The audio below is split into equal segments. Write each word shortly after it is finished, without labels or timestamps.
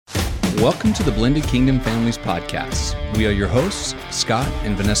Welcome to the Blended Kingdom Families Podcast. We are your hosts, Scott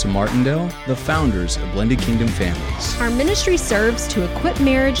and Vanessa Martindale, the founders of Blended Kingdom Families. Our ministry serves to equip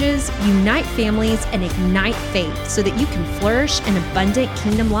marriages, unite families, and ignite faith so that you can flourish an abundant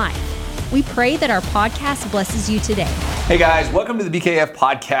kingdom life. We pray that our podcast blesses you today. Hey guys, welcome to the BKF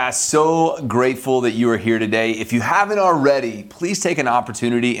podcast. So grateful that you are here today. If you haven't already, please take an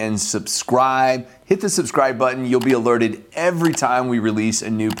opportunity and subscribe. Hit the subscribe button. You'll be alerted every time we release a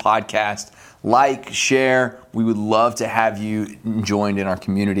new podcast. Like, share. We would love to have you joined in our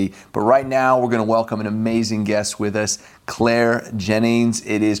community. But right now, we're going to welcome an amazing guest with us, Claire Jennings.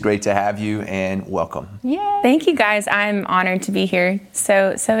 It is great to have you, and welcome. Yay. Thank you, guys. I'm honored to be here.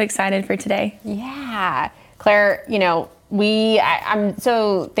 So excited for today. Yeah. Claire, I'm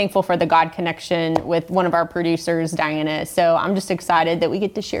so thankful for the God connection with one of our producers, Diana. So I'm just excited that we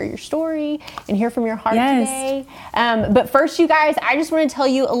get to share your story and hear from your heart today. But first, you guys, I just want to tell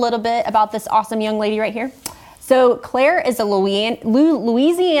you a little bit about this awesome young lady right here. So Claire is a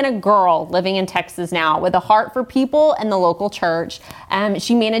Louisiana girl living in Texas now with a heart for people and the local church.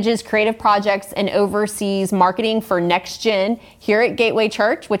 She manages creative projects and oversees marketing for Next Gen here at Gateway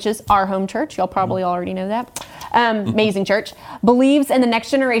Church, which is our home church. Y'all probably already know that. Amazing church. Believes in the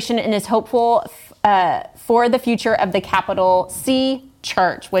next generation and is hopeful for the future of the capital C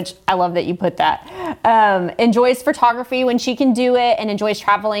Church, which I love that you put that. Enjoys photography when she can do it and enjoys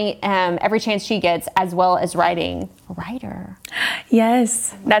traveling every chance she gets, as well as writing. A writer.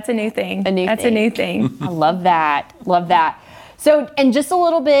 Yes, that's a new thing. A new thing. I love that. Love that. So, and just a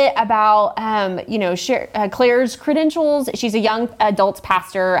little bit about, Claire's credentials. She's a young adults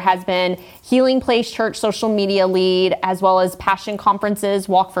pastor, has been Healing Place Church social media lead, as well as Passion Conferences,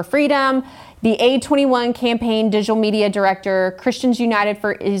 Walk for Freedom, the A21 campaign digital media director, Christians United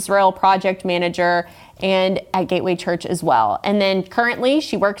for Israel project manager, and at Gateway Church as well. And then currently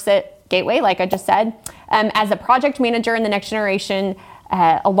she works at Gateway, like I just said, as a project manager in the next generation,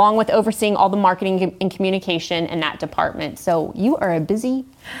 along with overseeing all the marketing and communication in that department. So you are a busy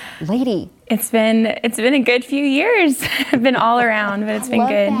lady. It's been a good few years. I've been all around, but it's been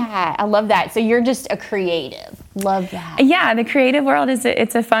good. I love that. So you're just a creative. Love that. Yeah, the creative world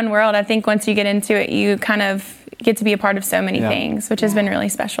it's a fun world. I think once you get into it, you kind of get to be a part of so many things, which has been really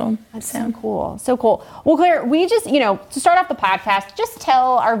special. That's so cool. So cool. Well, Claire, we just, to start off the podcast, just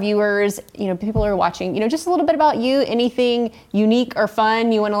tell our viewers, people who are watching, just a little bit about you, anything unique or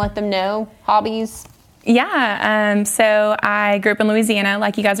fun you want to let them know, hobbies. Yeah, so I grew up in Louisiana,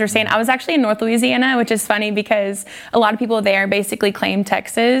 like you guys were saying. I was actually in North Louisiana, which is funny because a lot of people there basically claim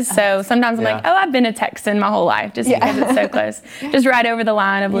Texas. So sometimes I'm like, I've been a Texan my whole life just because it's so close. Just right over the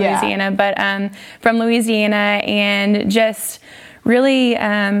line of Louisiana. But from Louisiana, and just really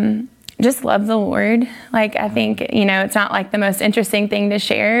just love the Lord. Like, I think, it's not like the most interesting thing to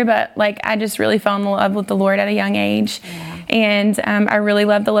share, but like I just really fell in love with the Lord at a young age. And I really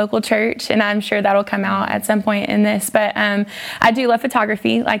love the local church, and I'm sure that'll come out at some point in this. But I do love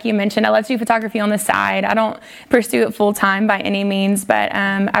photography, like you mentioned. I love to do photography on the side. I don't pursue it full time by any means, but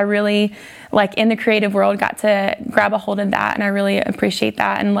I really, like in the creative world, got to grab a hold of that, and I really appreciate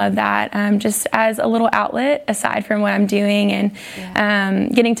that and love that just as a little outlet aside from what I'm doing,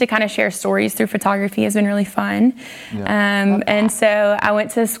 and getting to kind of share stories through photography has been really fun. And so I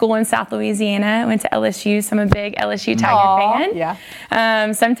went to school in South Louisiana. I went to LSU, so I'm a big LSU Tiger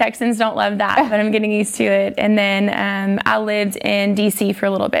fan. Some Texans don't love that, but I'm getting used to it. And then I lived in DC for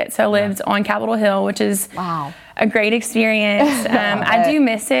a little bit, so I lived on Capitol Hill, which is a great experience. I do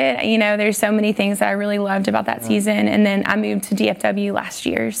miss it. There's so many things that I really loved about that season. And then I moved to DFW last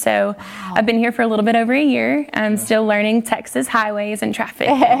year. So I've been here for a little bit over a year. I'm still learning Texas highways and traffic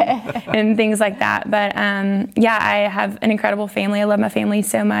and things like that. But I have an incredible family. I love my family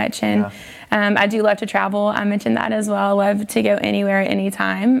so much. And I do love to travel. I mentioned that as well. I love to go anywhere at any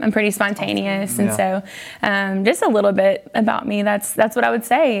time. I'm pretty spontaneous. And so just a little bit about me. That's what I would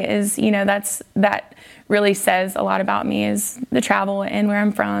say is, that really says a lot about me, is the travel and where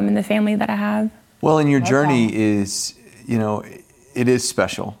I'm from and the family that I have. Well, and your journey is, it is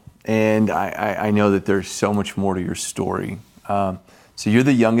special. And I know that there's so much more to your story. So you're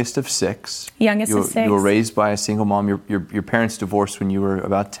the youngest of six. You were raised by a single mom. Your parents divorced when you were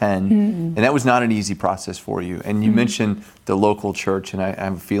about 10. And that was not an easy process for you. And you mentioned the local church, and I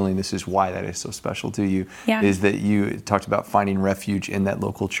have a feeling this is why that is so special to you, is that you talked about finding refuge in that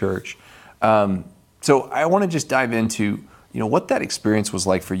local church. So I want to just dive into, what that experience was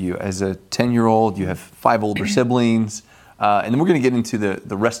like for you as a 10-year-old. You have 5 older siblings, and then we're going to get into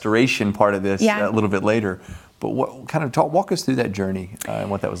the restoration part of this a little bit later. But walk us through that journey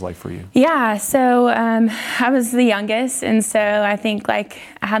and what that was like for you. Yeah, so I was the youngest, and so I think like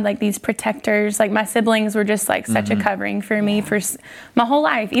I had like these protectors. Like my siblings were just like such a covering for me for my whole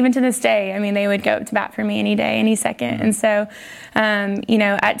life, even to this day. I mean, they would go up to bat for me any day, any second. And so,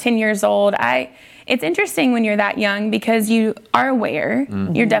 at 10 years old, it's interesting when you're that young because you are aware.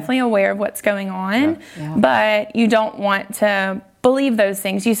 You're definitely aware of what's going on, but you don't want to believe those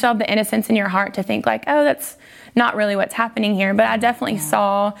things. You still have the innocence in your heart to think like, oh, that's not really what's happening here. But I definitely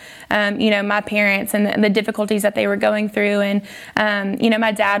saw, my parents and the difficulties that they were going through. And,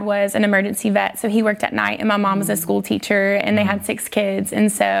 my dad was an emergency vet, so he worked at night, and my mom was a school teacher, and they had 6 kids.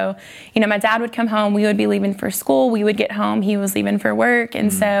 And so, my dad would come home, we would be leaving for school, we would get home, he was leaving for work.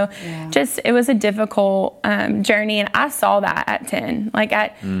 And so it was a difficult journey. And I saw that at 10, like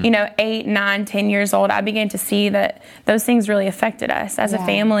at, 8, 9, 10 years old, I began to see that those things really affected us as a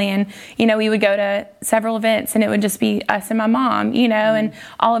family. And, we would go to several events, and it would just be us and my mom, and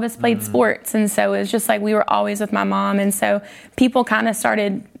all of us played sports. And so it was just like we were always with my mom. And so people kind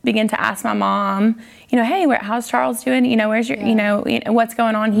of begin to ask my mom, hey, how's Charles doing? Where's your, what's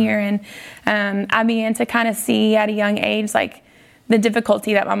going on here? And I began to kind of see at a young age, like the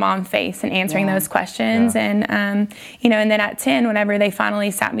difficulty that my mom faced in answering those questions. And, and then at 10, whenever they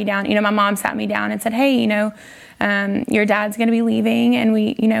finally sat me down, my mom sat me down and said, hey, your dad's going to be leaving, and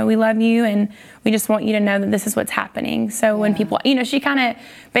we love you, and we just want you to know that this is what's happening. So when people, she kind of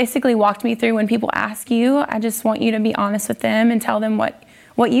basically walked me through, when people ask you, I just want you to be honest with them and tell them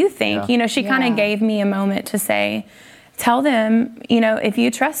what you think. She kind of gave me a moment to say, tell them, if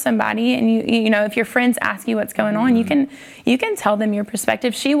you trust somebody and if your friends ask you what's going on, you can tell them your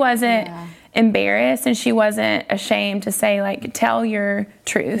perspective. She wasn't embarrassed, and she wasn't ashamed to say, like, tell your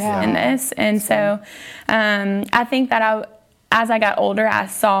truth in this. And so I think that as I got older,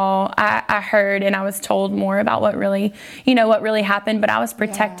 I heard, and I was told more about what really happened, but I was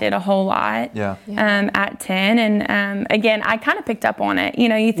protected a whole lot at 10. And again, I kind of picked up on it.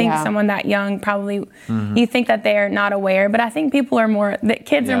 You think someone that young probably, you think that they're not aware, but I think kids are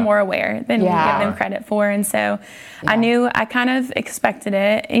more aware than we give them credit for. And so I kind of expected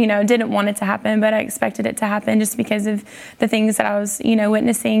it, didn't want it to happen, but I expected it to happen just because of the things that I was,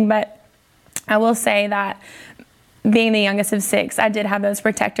 witnessing. But I will say that being the youngest of 6, I did have those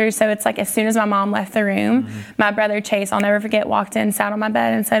protectors. So it's like as soon as my mom left the room, my brother Chase, I'll never forget, walked in, sat on my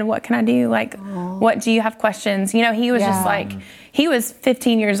bed and said, what can I do? Like, what, do you have questions? He was just like, he was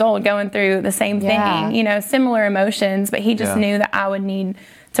 15 years old going through the same thing, similar emotions, but he just knew that I would need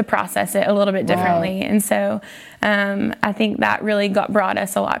to process it a little bit differently. And so I think that really brought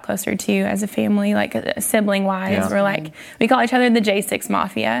us a lot closer too as a family, like sibling wise. We're like, we call each other the J6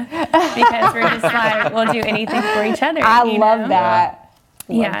 Mafia because we're just like, we'll do anything for each other. I love that.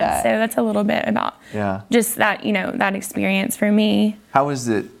 So that's a little bit about just that, that experience for me. How was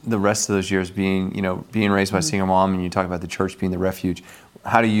it the rest of those years being raised by a single mom, and you talk about the church being the refuge?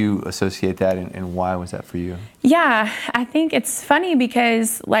 How do you associate that, and why was that for you? Yeah, I think it's funny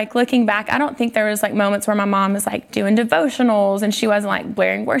because, like, looking back, I don't think there was, like, moments where my mom was, like, doing devotionals, and she wasn't, like,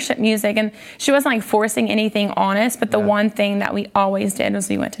 blaring worship music, and she wasn't, like, forcing anything on us, but the one thing that we always did was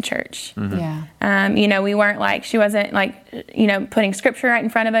we went to church. We weren't, like, she wasn't, like, putting scripture right in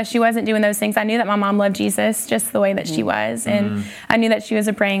front of us. She wasn't doing those things. I knew that my mom loved Jesus just the way that she was, and I knew that she was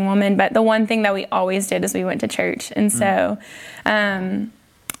a praying woman, but the one thing that we always did is we went to church. And so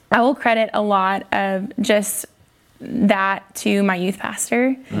I will credit a lot of just that to my youth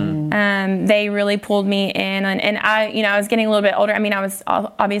pastor. They really pulled me in, and I was getting a little bit older. I mean, I was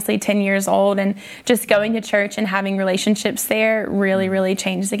obviously 10 years old, and just going to church and having relationships there really, really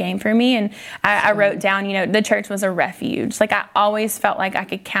changed the game for me. And I wrote down, the church was a refuge. Like, I always felt like I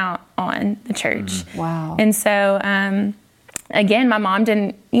could count on the church. Wow. And so, again, my mom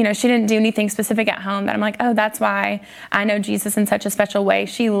didn't, she didn't do anything specific at home that I'm like, oh, that's why I know Jesus in such a special way.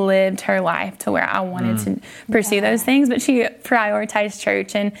 She lived her life to where I wanted to pursue those things, but she prioritized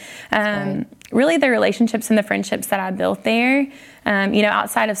church. And really the relationships and the friendships that I built there,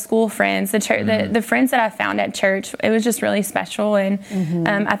 outside of school friends, the church, the friends that I found at church, it was just really special. And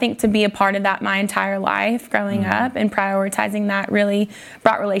I think to be a part of that my entire life growing up and prioritizing that really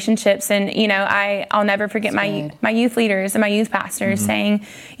brought relationships. And, I'll never forget my youth leaders and my youth pastors saying,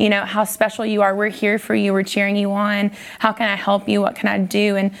 how special you are. We're here for you. We're cheering you on. How can I help you? What can I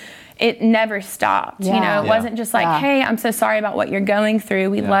do? And it never stopped. It wasn't just like, hey, I'm so sorry about what you're going through.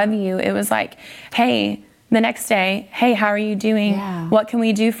 We love you. It was like, hey, the next day, hey, how are you doing? What can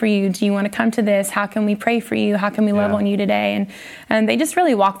we do for you? Do you want to come to this? How can we pray for you? How can we love on you today? And they just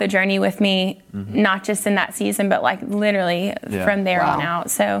really walked the journey with me, not just in that season, but like literally from there on out.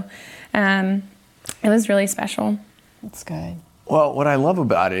 So It was really special. That's good. Well, what I love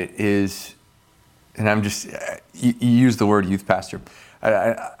about it is, and I'm just, you use the word youth pastor.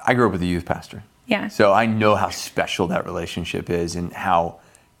 I grew up with a youth pastor. Yeah. So I know how special that relationship is and how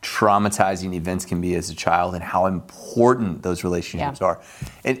traumatizing events can be as a child and how important those relationships are.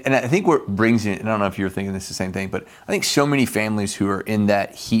 And I think what brings you, and I don't know if you're thinking this the same thing, but I think so many families who are in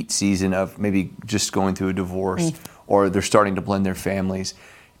that heat season of maybe just going through a divorce or they're starting to blend their families.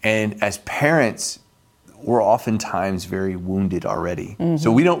 And as parents, we're oftentimes very wounded already.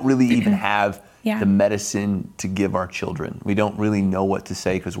 So we don't really even have the medicine to give our children. We don't really know what to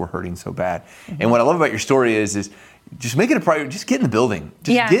say because we're hurting so bad. And what I love about your story is just make it a priority. Just get in the building.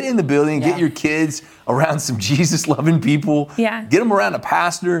 Just get in the building. Get your kids around some Jesus-loving people. Get them around a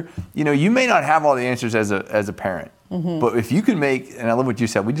pastor. You know, you may not have all the answers as a parent, but if you can make, and I love what you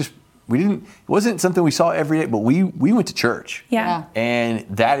said, we didn't, it wasn't something we saw every day, but we went to church. And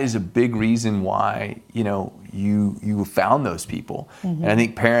that is a big reason why, you know, you found those people. And I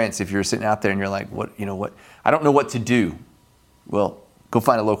think parents, if you're sitting out there and you're like, what, I don't know what to do. Well, go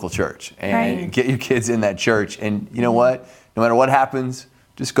find a local church and get your kids in that church. And you know what? No matter what happens,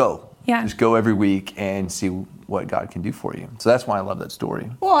 just go. Just go every week and see what God can do for you. So that's why I love that story.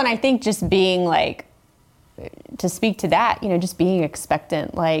 Well, and I think just being like, to speak to that, you know, just being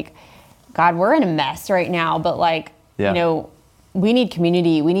expectant, like, God, we're in a mess right now, but like, you know, we need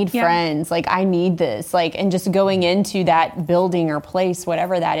community, we need friends, like I need this, like, and just going into that building or place,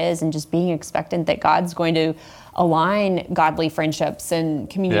 whatever that is, and just being expectant that God's going to align godly friendships and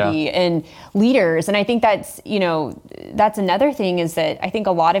community and leaders. And I think that's, you know, that's another thing is that I think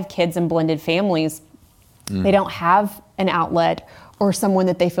a lot of kids in blended families, they don't have an outlet or someone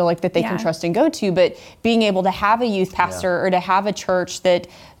that they feel like that they can trust and go to, but being able to have a youth pastor or to have a church that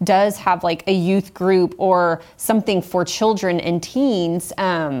does have like a youth group or something for children and teens,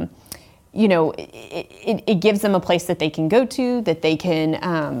 you know, it gives them a place that they can go to, that they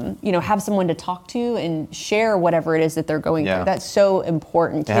can, you know, have someone to talk to and share whatever it is that they're going through. That's so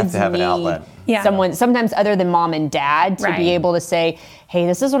important. They have to have an outlet. Someone, sometimes other than mom and dad, to be able to say, hey,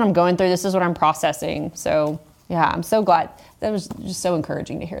 this is what I'm going through. This is what I'm processing. So yeah, I'm so glad. That was just so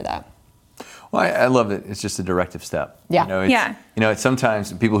encouraging to hear that. Well, I love it. It's just a directive step. Yeah. You know, you know, it's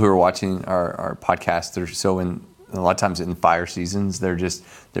sometimes people who are watching our podcast, they're so in, a lot of times in fire seasons, they're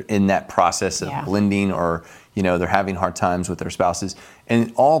in that process of blending, or, you know, they're having hard times with their spouses.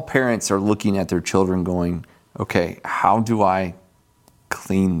 And all parents are looking at their children going, okay, how do I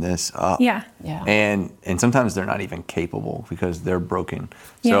clean this up? And sometimes they're not even capable because they're broken.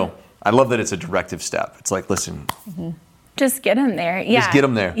 So I love that it's a directive step. It's like, listen, just get them there. Just get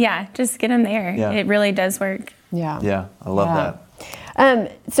them there. Just get them there. It really does work. I love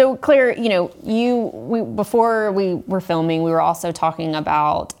that. So Claire, you know, before we were filming, we were also talking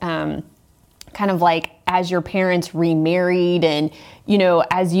about kind of like as your parents remarried and, you know,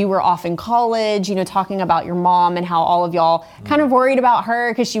 as you were off in college, you know, talking about your mom and how all of y'all kind of worried about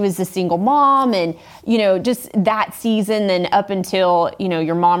her because she was a single mom, and, you know, just that season then up until, you know,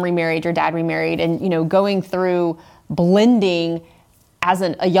 your mom remarried, your dad remarried, and, you know, going through blending as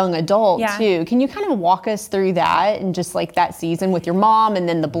a young adult too. Can you kind of walk us through that and just like that season with your mom and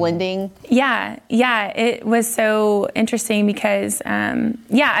then the blending? Yeah, it was so interesting because,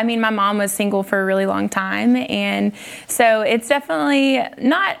 I mean, my mom was single for a really long time. And so it's definitely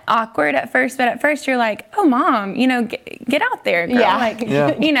not awkward at first, but at first you're like, oh, Mom, you know, get out there,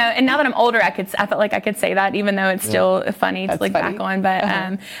 girl. You know, and now that I'm older, I felt like I could say that, even though it's still funny to look back on. But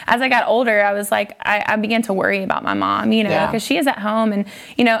as I got older, I was like, I began to worry about my mom, you know, because she is at home. And,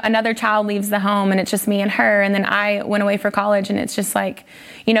 you know, another child leaves the home and it's just me and her. And then I went away for college and it's just like,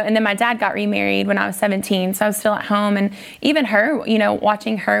 you know, and then my dad got remarried when I was 17. So I was still at home. And even her, you know,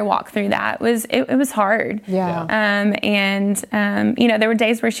 watching her walk through that it was hard. You know, there were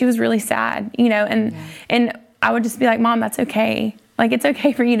days where she was really sad, you know, and I would just be like, Mom, that's okay. Like, it's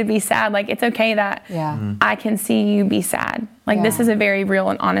okay for you to be sad. Like, it's okay that I can see you be sad. Like, this is a very real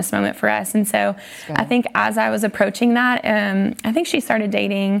and honest moment for us. And so I think as I was approaching that, I think she started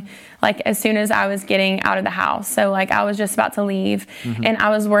dating, like, as soon as I was getting out of the house. So, like, I was just about to leave. And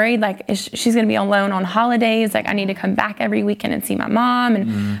I was worried, like, she's going to be alone on holidays. Like, I need to come back every weekend and see my mom.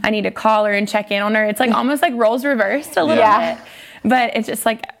 And I need to call her and check in on her. It's, like, almost like roles reversed a little bit. But it's just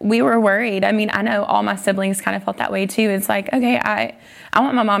like, we were worried. I mean, I know all my siblings kind of felt that way too. It's like, okay, I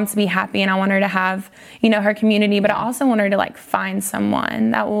want my mom to be happy, and I want her to have, her community, but I also want her to like find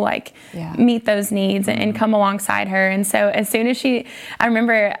someone that will like meet those needs and come alongside her. And so as soon as I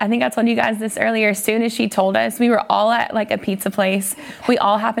remember, I think I told you guys this earlier, as soon as she told us, we were all at like a pizza place. We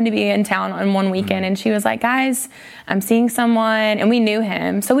all happened to be in town on one weekend, and she was like, guys, I'm seeing someone, and we knew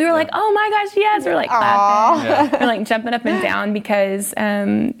him. So we were like, oh my gosh, yes. We're like clapping. We're like jumping up and down, because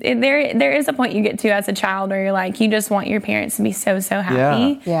there is a point you get to as a child where you're like, you just want your parents to be so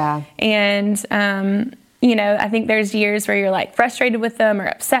happy. Yeah. And, I think there's years where you're like frustrated with them or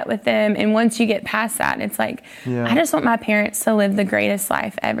upset with them. And once you get past that, it's like, I just want my parents to live the greatest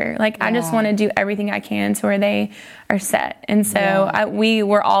life ever. Like, I just want to do everything I can to where they are set. And so we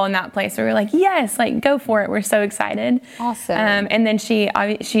were all in that place where we were like, yes, like go for it. We're so excited. Awesome. And then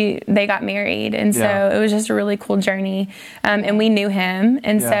they got married. And so it was just a really cool journey. And we knew him.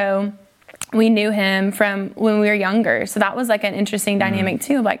 And so we knew him from when we were younger. So that was like an interesting dynamic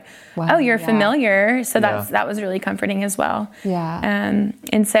too. Like, oh, you're familiar. So that was really comforting as well. Yeah.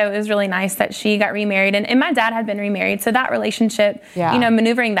 And so it was really nice that she got remarried, and my dad had been remarried. So that relationship,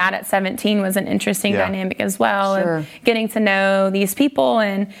 maneuvering that at 17 was an interesting dynamic as well. Sure. And getting to know these people,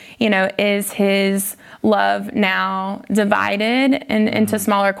 and, is his love now divided into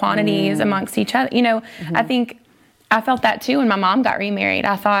smaller quantities amongst each other? I think I felt that too when my mom got remarried.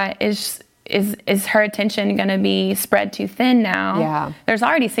 I thought, is her attention going to be spread too thin now? Yeah. There's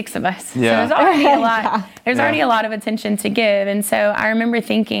already 6 of us. Yeah. So there's already a lot. There's already a lot of attention to give. And so I remember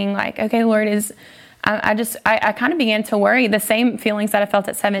thinking like, okay, Lord, I kind of began to worry. The same feelings that I felt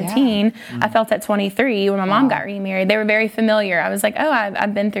at 17, I felt at 23 when my mom got remarried. They were very familiar. I was like, oh,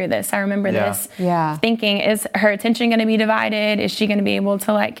 I've been through this. I remember this. Yeah. Thinking, is her attention going to be divided? Is she going to be able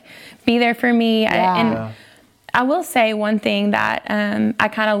to like be there for me? I will say one thing that I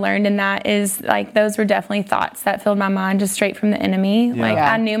kind of learned in that is like those were definitely thoughts that filled my mind just straight from the enemy. Yeah. Like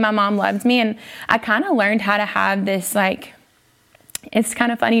I knew my mom loved me, and I kind of learned how to have this like, it's kind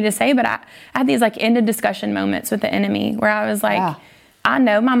of funny to say, but I had these like end of discussion moments with the enemy where I was like, I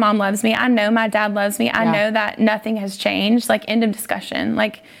know my mom loves me. I know my dad loves me. I know that nothing has changed. Like end of discussion.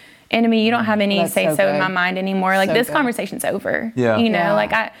 Like, enemy, you don't have any say-so in my mind anymore. Like, this conversation's over. Yeah.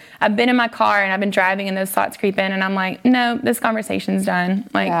 Like, I've been in my car and I've been driving and those thoughts creep in and I'm like, no, this conversation's done.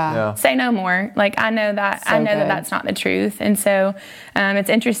 Like, say no more. Like, I know that that's not the truth. And so it's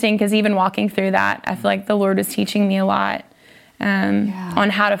interesting because even walking through that, I feel like the Lord was teaching me a lot on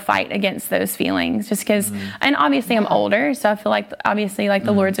how to fight against those feelings. Just because, and obviously I'm older, so I feel like obviously like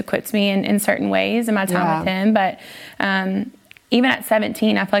the Lord's equipped me in certain ways in my time with Him. But even at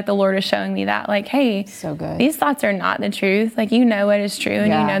 17, I feel like the Lord is showing me that, like, hey, these thoughts are not the truth. Like, you know what is true, and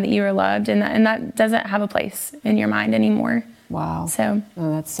you know that you are loved, and that doesn't have a place in your mind anymore. Wow. So,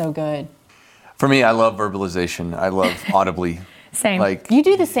 that's so good. For me, I love verbalization. I love audibly. Same. Like, you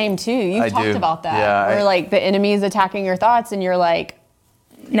do the same too. You've talked about that. Yeah. Where like the enemy is attacking your thoughts, and you're like,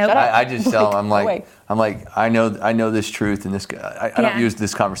 nope. I just tell them, I'm like, I know this truth, and this. I don't use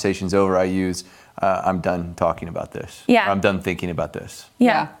this conversation's over. I use. I'm done talking about this. Yeah. Or I'm done thinking about this.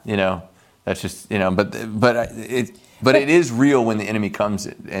 Yeah. You know, that's just, you know, but it is real when the enemy comes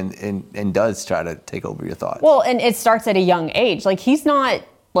and does try to take over your thoughts. Well, and it starts at a young age. Like, he's not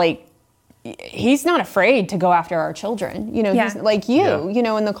afraid to go after our children. You know, he's like you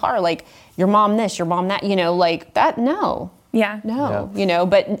know, in the car, like, your mom this, your mom that, you know, like that. No. Yeah. No. Yeah. You know,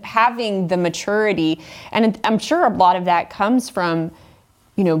 but having the maturity, and I'm sure a lot of that comes from,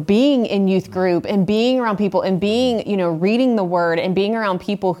 you know, being in youth group and being around people and being, you know, reading the word and being around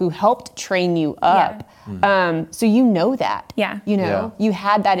people who helped train you up. Yeah. So you know that. Yeah. You know, you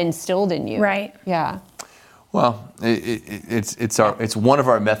had that instilled in you. Right. Yeah. Well, it's one of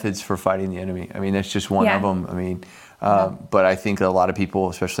our methods for fighting the enemy. I mean, that's just one of them. I mean, but I think a lot of people,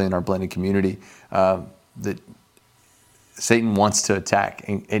 especially in our blended community, that Satan wants to attack,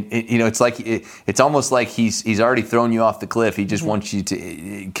 and you know, it's almost like he's already thrown you off the cliff. He just wants you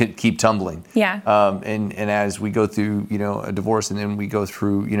to keep tumbling. Yeah. And as we go through, you know, a divorce, and then we go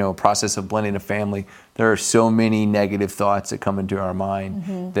through, you know, a process of blending a family, there are so many negative thoughts that come into our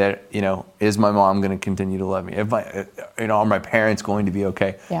mind that, you know, is my mom going to continue to love me? Are my parents going to be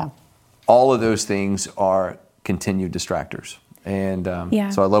okay? Yeah. All of those things are continued distractors, and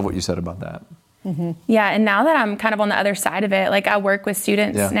so I love what you said about that. Mm-hmm. Yeah, and now that I'm kind of on the other side of it, like I work with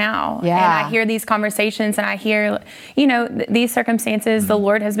students now, and I hear these conversations, and I hear, you know, these circumstances. The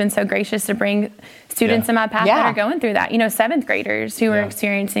Lord has been so gracious to bring students in my path that are going through that. You know, 7th graders who are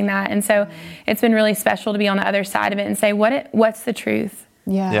experiencing that, and so it's been really special to be on the other side of it and say, what's the truth?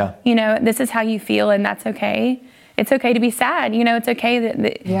 Yeah. You know, this is how you feel, and that's okay. it's okay to be sad. It's okay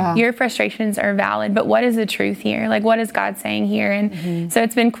that your frustrations are valid, but what is the truth here? Like, what is God saying here? And so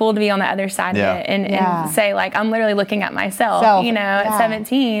it's been cool to be on the other side of it and say, like, I'm literally looking at myself, at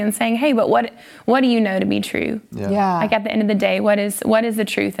 17 saying, hey, but what do you know to be true? Like, at the end of the day, what is the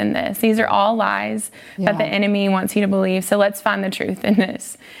truth in this? These are all lies that the enemy wants you to believe. So let's find the truth in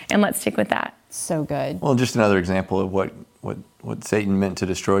this and let's stick with that. So good. Well, just another example of what Satan meant to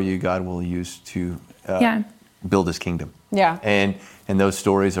destroy you, God will use to build his kingdom. Yeah. And those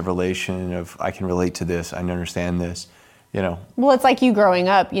stories of relation, of I can relate to this, I understand this, Well, it's like you growing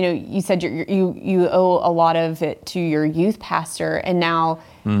up, you said you owe a lot of it to your youth pastor, and now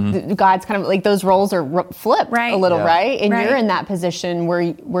God's kind of like those roles are flipped a little, right? And you're in that position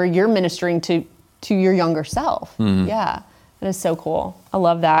where you're ministering to your younger self. Yeah. That is so cool. I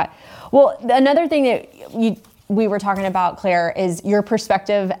love that. Well, another thing that we were talking about, Claire, is your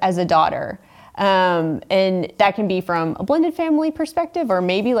perspective as a daughter. And that can be from a blended family perspective, or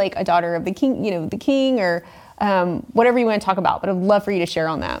maybe like a daughter of the king, the king, or whatever you want to talk about. But I'd love for you to share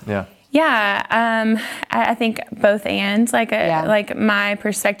on that. Yeah. Yeah, I think both and, like my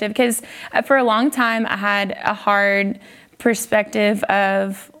perspective, because for a long time I had a hard perspective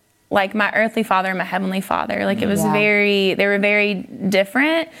of like my earthly father and my heavenly father. Like it was they were very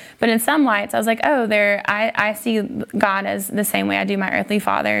different, but in some lights I was like, oh, I see God as the same way I do my earthly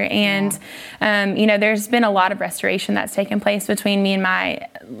father. And, there's been a lot of restoration that's taken place between me and my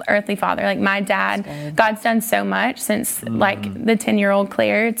earthly father. Like my dad, God's done so much since like the 10-year-old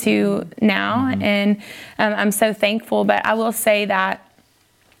Claire to now. And I'm so thankful, but I will say that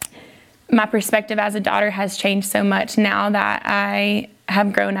my perspective as a daughter has changed so much now that I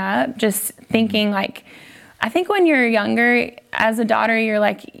have grown up, just thinking like, I think when you're younger as a daughter, you're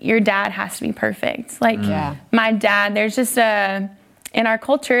like, your dad has to be perfect. Like my dad, there's just in our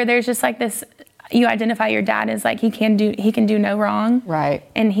culture, there's just like this, you identify your dad as like, he can do no wrong. Right.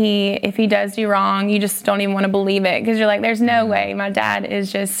 And if he does do wrong, you just don't even want to believe it. Cause you're like, there's no way my dad is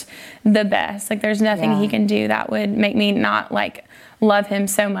just the best. Like there's nothing he can do that would make me not like love him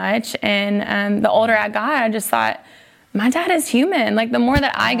so much. And the older I got, I just thought, my dad is human. Like the more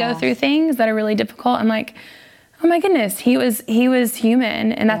that I go through things that are really difficult, I'm like, oh my goodness, he was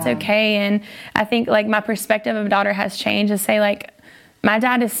human, and that's okay. And I think like my perspective of a daughter has changed to say like, my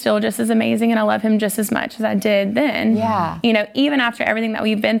dad is still just as amazing and I love him just as much as I did then. Yeah. Even after everything that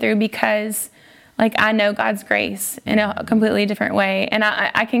we've been through, because like I know God's grace in a completely different way. And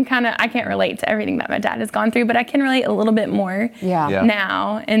I can't relate to everything that my dad has gone through, but I can relate a little bit more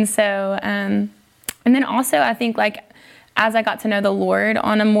now. And so, and then also I think like, as I got to know the Lord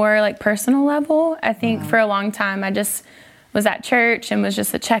on a more like personal level, I think for a long time I just was at church and was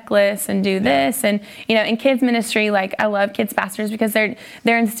just a checklist and do this. And, in kids ministry, like I love kids pastors because they're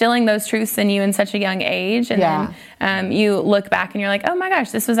instilling those truths in you in such a young age. And then you look back and you're like, oh my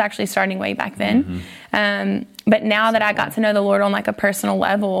gosh, this was actually starting way back then. But now that I got to know the Lord on like a personal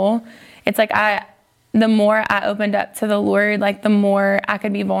level, it's like the more I opened up to the Lord, like the more I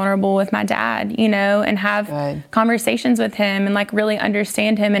could be vulnerable with my dad, and have conversations with him and like really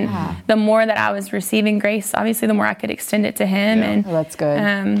understand him. And the more that I was receiving grace, obviously the more I could extend it to him. Yeah. And that's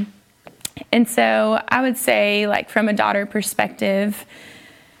good. And so I would say like from a daughter perspective,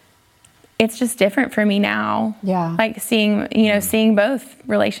 it's just different for me now. Yeah. Like seeing both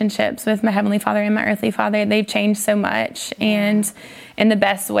relationships with my heavenly father and my earthly father, they've changed so much. And in the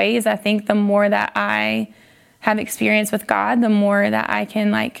best ways, I think the more that I have experience with God, the more that I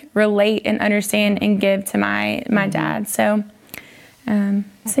can like relate and understand and give to my dad. So,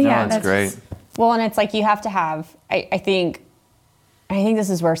 that's great. Well, and it's like you have to have, I think this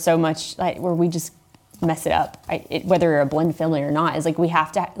is where so much, like where we just mess it up, whether you're a blended family or not, is like we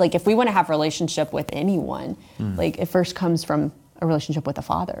have to, like if we want to have a relationship with anyone, like it first comes from a relationship with the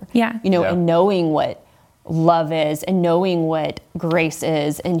Father. Yeah. And knowing what love is and knowing what grace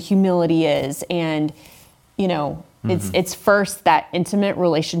is and humility is. And, it's first that intimate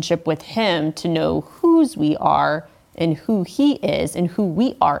relationship with him to know whose we are and who he is and who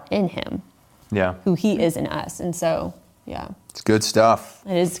we are in him. Yeah. Who he is in us. And so, it's good stuff.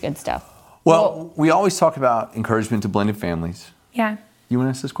 It is good stuff. Well, we always talk about encouragement to blended families. Yeah. You want to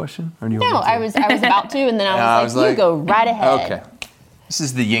ask this question? Or do you no, want me to? I was about to, and then I was like, you go right ahead. Okay. This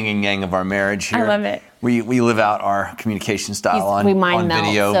is the yin and yang of our marriage here. I love it. We live out our communication style on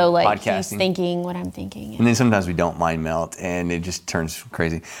video, so like podcasting. He's thinking what I'm thinking. And then sometimes we don't mind melt, and it just turns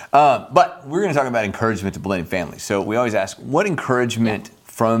crazy. But we're going to talk about encouragement to blended families. So we always ask, what encouragement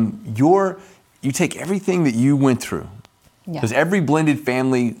from you take everything that you went through. Because every blended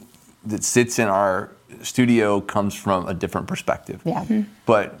family that sits in our studio comes from a different perspective. Yeah.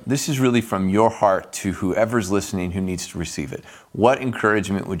 But this is really from your heart to whoever's listening who needs to receive it. What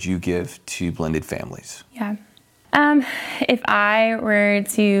encouragement would you give to blended families? Yeah. If I were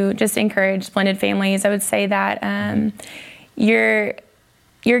to just encourage blended families, I would say that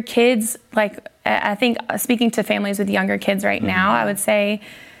your kids, like, I think speaking to families with younger kids right now, I would say,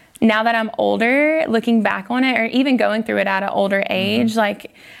 now that I'm older, looking back on it, or even going through it at an older age,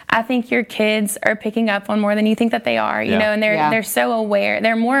 like, I think your kids are picking up on more than you think that they are, you know, and they're so aware.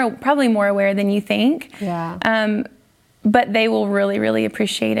 They're probably more aware than you think. Yeah. But they will really, really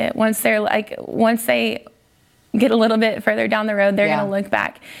appreciate it once they get a little bit further down the road, they're going to look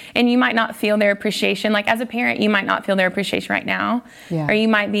back, and you might not feel their appreciation. Like, as a parent, you might not feel their appreciation right now, or you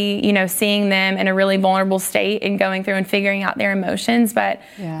might be, you know, seeing them in a really vulnerable state and going through and figuring out their emotions. But,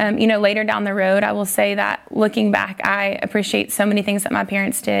 you know, later down the road, I will say that looking back, I appreciate so many things that my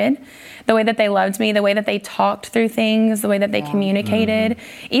parents did. The way that they loved me, the way that they talked through things, the way that they communicated,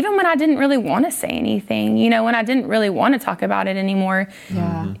 even when I didn't really want to say anything, you know, when I didn't really want to talk about it anymore.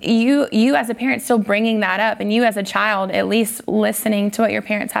 You as a parent still bringing that up, and you as a child at least listening to what your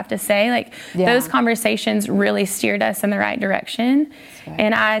parents have to say, like, those conversations really steered us in the right direction.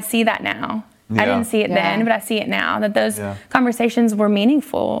 And I see that now. I didn't see it then, but I see it now, that those conversations were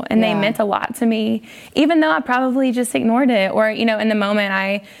meaningful and they meant a lot to me, even though I probably just ignored it, or, you know, in the moment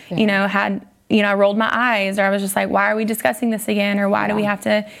I, you know, I rolled my eyes, or I was just like, why are we discussing this again? Or why do we have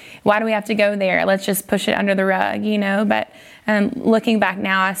to go there? Let's just push it under the rug, you know? But looking back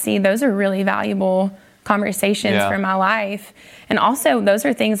now, I see those are really valuable conversations for my life. And also, those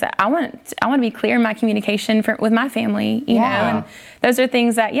are things that I want to be clear in my communication with my family, you know. And those are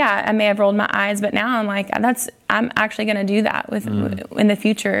things that, I may have rolled my eyes, but now I'm like, I'm actually going to do that in the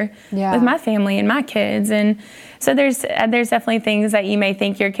future with my family and my kids. And so there's definitely things that you may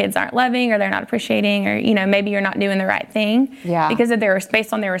think your kids aren't loving, or they're not appreciating, or, you know, maybe you're not doing the right thing because of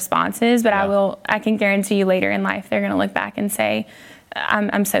based on their responses. But I can guarantee you later in life, they're going to look back and say,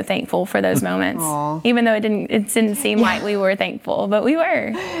 I'm so thankful for those moments, even though it didn't seem like we were thankful, but we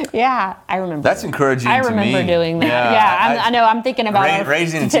were. Yeah, I remember. That's encouraging. I remember doing that. I know. I'm thinking about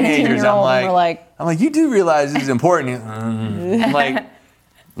raising teenagers. I'm like, you do realize this is important. I'm like,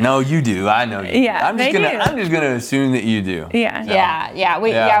 no, you do. I know you. Yeah, I'm just gonna assume that you do.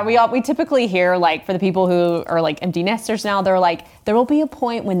 We typically hear, like, for the people who are like empty nesters now, they're like, there will be a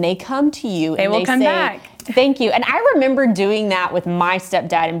point when they come to you and they come say, back. Thank you. And I remember doing that with my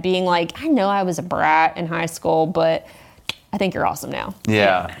stepdad and being like, I know I was a brat in high school, but I think you're awesome now.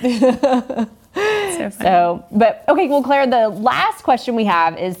 Yeah. But okay, well, Claire, the last question we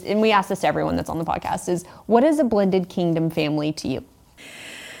have is, and we ask this to everyone that's on the podcast, is what is a blended kingdom family to you?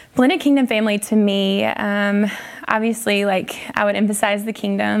 Blended kingdom family to me, obviously, like, I would emphasize the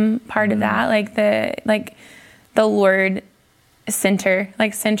kingdom part of that, like the Lord center,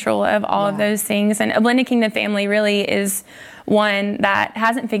 like central of all of those things. And a blended kingdom family really is one that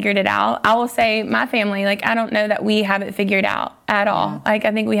hasn't figured it out. I will say my family, like, I don't know that we have it figured out at all. Like,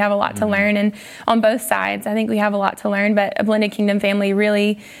 I think we have a lot to learn, and on both sides, I think we have a lot to learn, but a blended kingdom family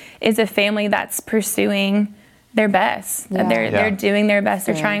really is a family that's pursuing their best. They're doing their best.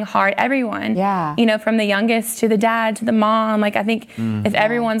 They're trying hard. Everyone, you know, from the youngest to the dad to the mom. Like, I think if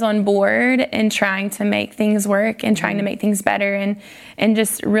everyone's on board and trying to make things work and trying to make things better and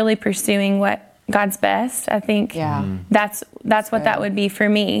just really pursuing what God's best, I think that's what that would be for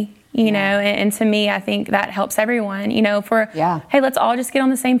me. You know, and to me, I think that helps everyone. You know, hey, let's all just get on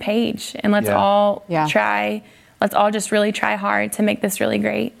the same page and let's all try. Let's all just really try hard to make this really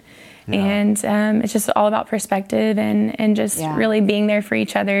great. And it's just all about perspective and just really being there for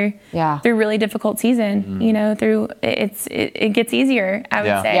each other through really difficult season. You know, it gets easier, I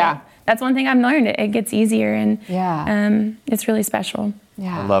would say. Yeah. That's one thing I've learned. It gets easier, and it's really special.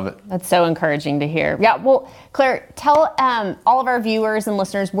 Yeah, I love it. That's so encouraging to hear. Yeah, well, Claire, tell all of our viewers and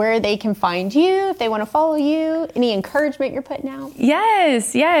listeners where they can find you if they want to follow you. Any encouragement you're putting out?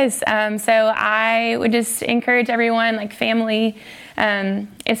 Yes. So I would just encourage everyone, like, family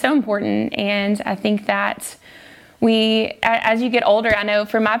is so important, and I think that as you get older, I know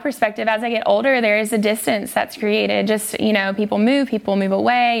from my perspective, as I get older, there is a distance that's created. Just, you know, people move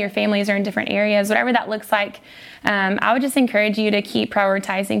away, your families are in different areas, whatever that looks like. I would just encourage you to keep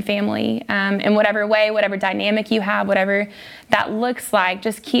prioritizing family in whatever way, whatever dynamic you have, whatever that looks like.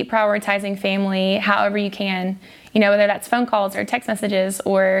 Just keep prioritizing family however you can. You know, whether that's phone calls or text messages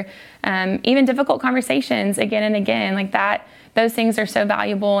or even difficult conversations again and again, like that. Those things are so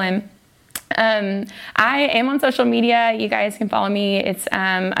valuable. And I am on social media. You guys can follow me. It's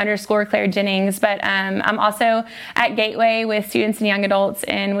 _ Claire Jennings. But I'm also at Gateway with students and young adults,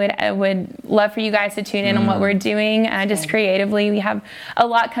 and would love for you guys to tune in on what we're doing just creatively. We have a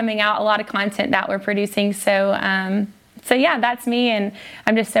lot coming out, a lot of content that we're producing. So yeah, that's me, and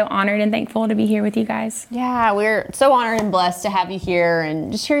I'm just so honored and thankful to be here with you guys. Yeah, we're so honored and blessed to have you here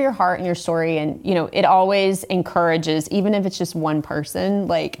and just hear your heart and your story. And it always encourages, even if it's just one person.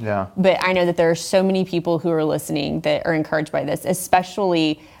 But I know that there are so many people who are listening that are encouraged by this,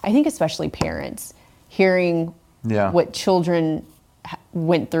 especially parents, hearing what children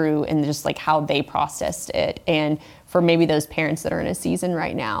went through and just like how they processed it. And for maybe those parents that are in a season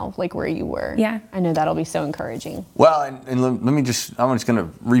right now, like where you were. Yeah. I know that'll be so encouraging. Well, and I'm just going to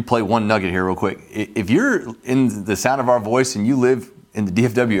replay one nugget here real quick. If you're in the sound of our voice and you live in the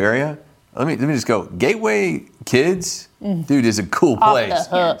DFW area, let me just go. Gateway Kids, dude, is a cool place. Off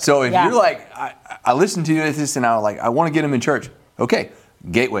the hook. So if you're like, I listened to you at this and I want to get them in church. Okay,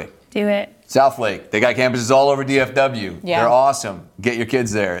 Gateway. Do it. Southlake, they got campuses all over DFW. Yeah. They're awesome. Get your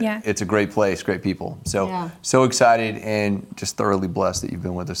kids there. Yeah. It's a great place, great people. So excited and just thoroughly blessed that you've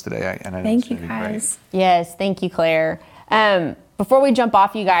been with us today. And I know thank you, guys. Yes, thank you, Claire. Before we jump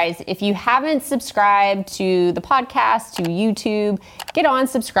off, you guys, if you haven't subscribed to the podcast, to YouTube, get on,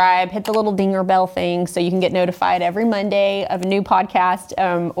 subscribe, hit the little dinger bell thing so you can get notified every Monday of a new podcast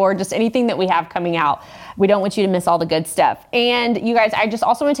or just anything that we have coming out. We don't want you to miss all the good stuff. And you guys, I just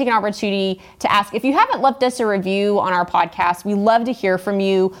also want to take an opportunity to ask, if you haven't left us a review on our podcast, we love to hear from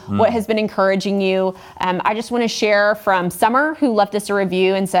you, what has been encouraging you. I just want to share from Summer, who left us a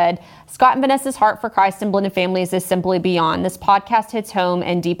review and said, Scott and Vanessa's heart for Christ and blended families is simply beyond. This podcast hits home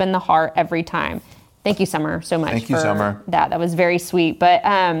and deep in the heart every time. Thank you, Summer, so much. Thank you, Summer. That was very sweet. But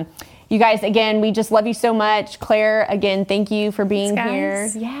you guys, again, we just love you so much. Claire, again, thank you for being here.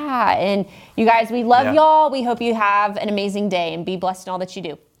 Yeah, and you guys, we love y'all. We hope you have an amazing day and be blessed in all that you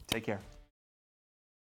do. Take care.